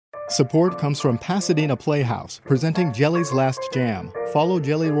Support comes from Pasadena Playhouse, presenting Jelly's Last Jam. Follow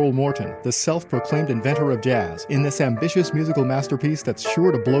Jelly Roll Morton, the self-proclaimed inventor of jazz, in this ambitious musical masterpiece that's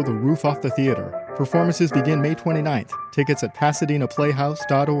sure to blow the roof off the theater. Performances begin May 29th. Tickets at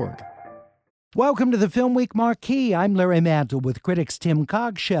PasadenaPlayhouse.org. Welcome to the Film Week Marquee. I'm Larry Mantle with critics Tim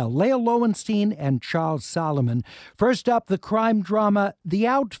Cogshell, Leah Lowenstein, and Charles Solomon. First up, the crime drama The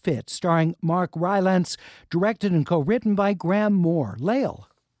Outfit, starring Mark Rylance, directed and co-written by Graham Moore. Leah.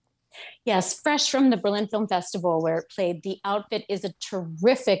 Yes, fresh from the Berlin Film Festival where it played, The Outfit is a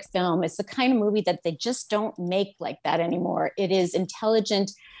terrific film. It's the kind of movie that they just don't make like that anymore. It is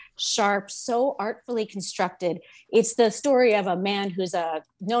intelligent, sharp, so artfully constructed. It's the story of a man who's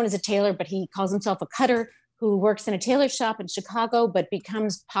known as a tailor, but he calls himself a cutter, who works in a tailor shop in Chicago, but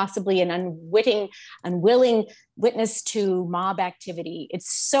becomes possibly an unwilling witness to mob activity.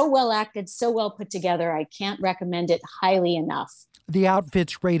 It's so well acted, so well put together. I can't recommend it highly enough. The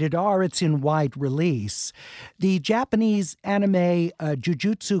Outfit's rated R. It's in wide release. The Japanese anime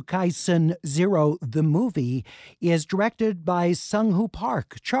Jujutsu Kaisen Zero, the movie, is directed by Sung-Hoo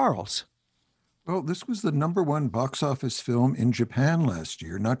Park. Charles. Well, this was the #1 box office film in Japan last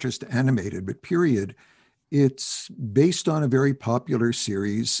year, not just animated, but period. It's based on a very popular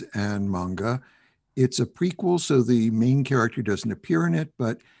series and manga. It's a prequel, so the main character doesn't appear in it,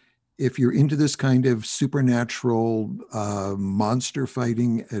 but if you're into this kind of supernatural monster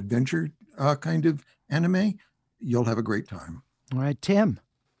fighting adventure kind of anime, you'll have a great time. All right, Tim.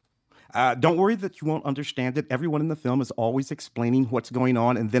 Don't worry that you won't understand it. Everyone in the film is always explaining what's going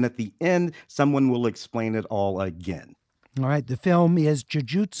on, and then at the end, someone will explain it all again. All right, the film is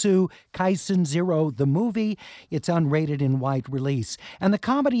Jujutsu Kaisen Zero, the movie. It's unrated in wide release. And the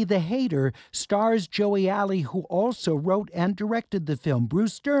comedy The Hater stars Joey Alley, who also wrote and directed the film.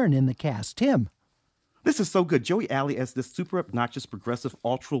 Bruce Dern in the cast. Tim. This is so good. Joey Alley as this super obnoxious, progressive,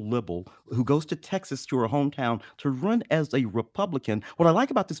 ultra-liberal who goes to Texas, to her hometown, to run as a Republican. What I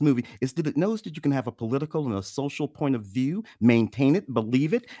like about this movie is that it knows that you can have a political and a social point of view, maintain it,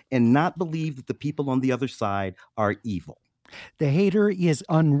 believe it, and not believe that the people on the other side are evil. The Hater is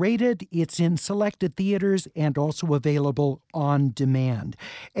unrated. It's in selected theaters and also available on demand.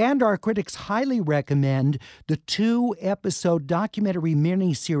 And our critics highly recommend the 2-episode documentary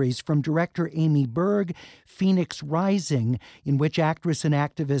miniseries from director Amy Berg, Phoenix Rising, in which actress and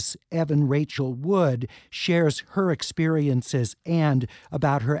activist Evan Rachel Wood shares her experiences and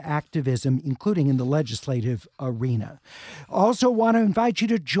about her activism, including in the legislative arena. Also want to invite you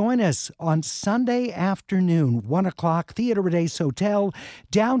to join us on Sunday afternoon, 1 o'clock, Theater at Ace Hotel,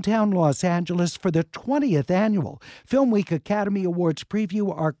 downtown Los Angeles, for the 20th annual Film Week Academy Awards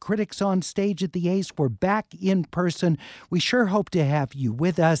preview. Our critics on stage at the Ace. We're back in person. We sure hope to have you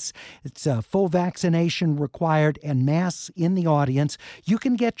with us. It's a full vaccination required and masks in the audience. You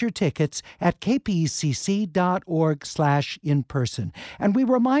can get your tickets at kpcc.org/in-person. And we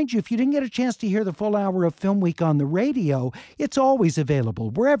remind you, if you didn't get a chance to hear the full hour of Film Week on the radio, it's always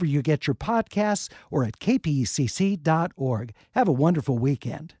available wherever you get your podcasts or at kpcc.org. Have a wonderful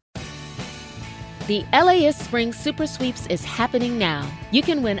weekend. The LAist Spring Super Sweeps is happening now. You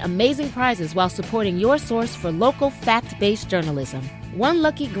can win amazing prizes while supporting your source for local fact-based journalism. One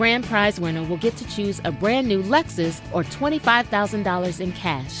lucky grand prize winner will get to choose a brand new Lexus or $25,000 in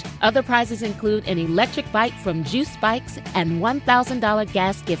cash. Other prizes include an electric bike from Juice Bikes and $1,000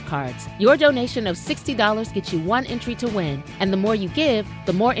 gas gift cards. Your donation of $60 gets you one entry to win, and the more you give,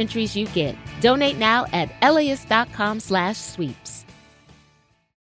 the more entries you get. Donate now at LAist.com/sweeps.